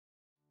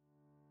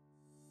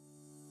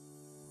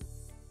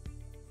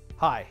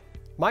Hi,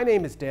 my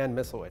name is Dan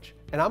Mislowich,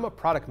 and I'm a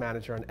product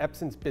manager on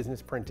Epson's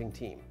business printing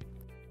team.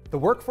 The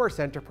WorkForce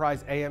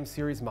Enterprise AM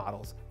series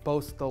models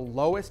boast the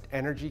lowest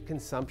energy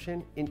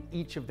consumption in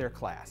each of their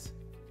class,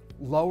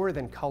 lower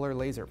than color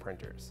laser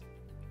printers.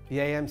 The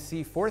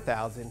AMC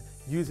 4000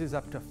 uses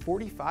up to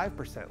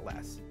 45%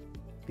 less.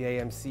 The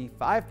AMC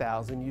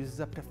 5000 uses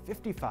up to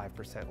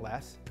 55%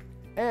 less,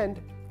 and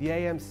the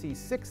AMC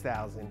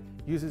 6000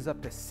 uses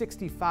up to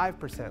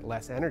 65%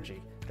 less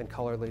energy than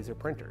color laser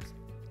printers.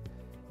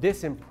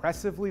 This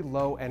impressively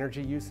low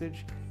energy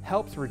usage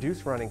helps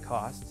reduce running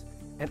costs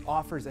and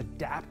offers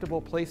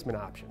adaptable placement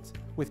options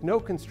with no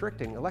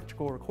constricting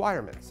electrical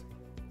requirements.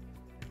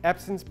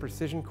 Epson's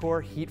Precision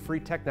Core heat-free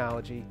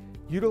technology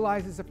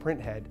utilizes a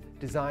printhead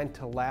designed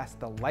to last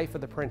the life of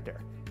the printer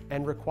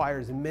and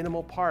requires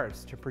minimal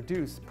parts to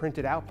produce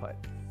printed output.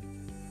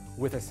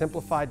 With a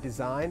simplified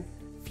design,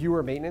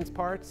 fewer maintenance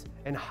parts,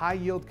 and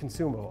high-yield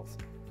consumables,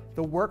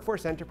 the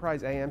WorkForce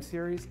Enterprise AM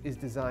series is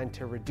designed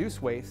to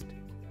reduce waste,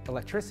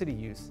 electricity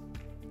use,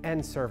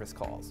 and service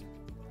calls.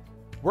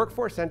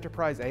 WorkForce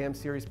Enterprise AM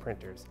series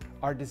printers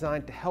are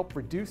designed to help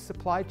reduce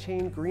supply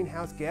chain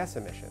greenhouse gas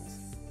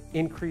emissions,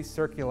 increase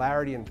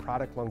circularity and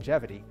product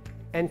longevity,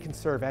 and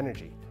conserve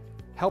energy,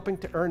 helping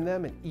to earn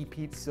them an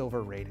EPEAT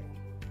Silver rating.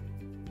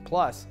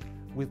 Plus,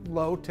 with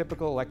low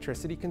typical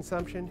electricity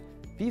consumption,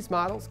 these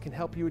models can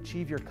help you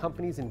achieve your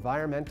company's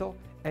environmental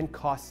and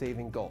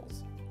cost-saving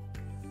goals.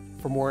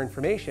 For more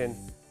information,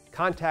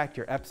 contact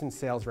your Epson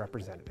sales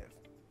representative.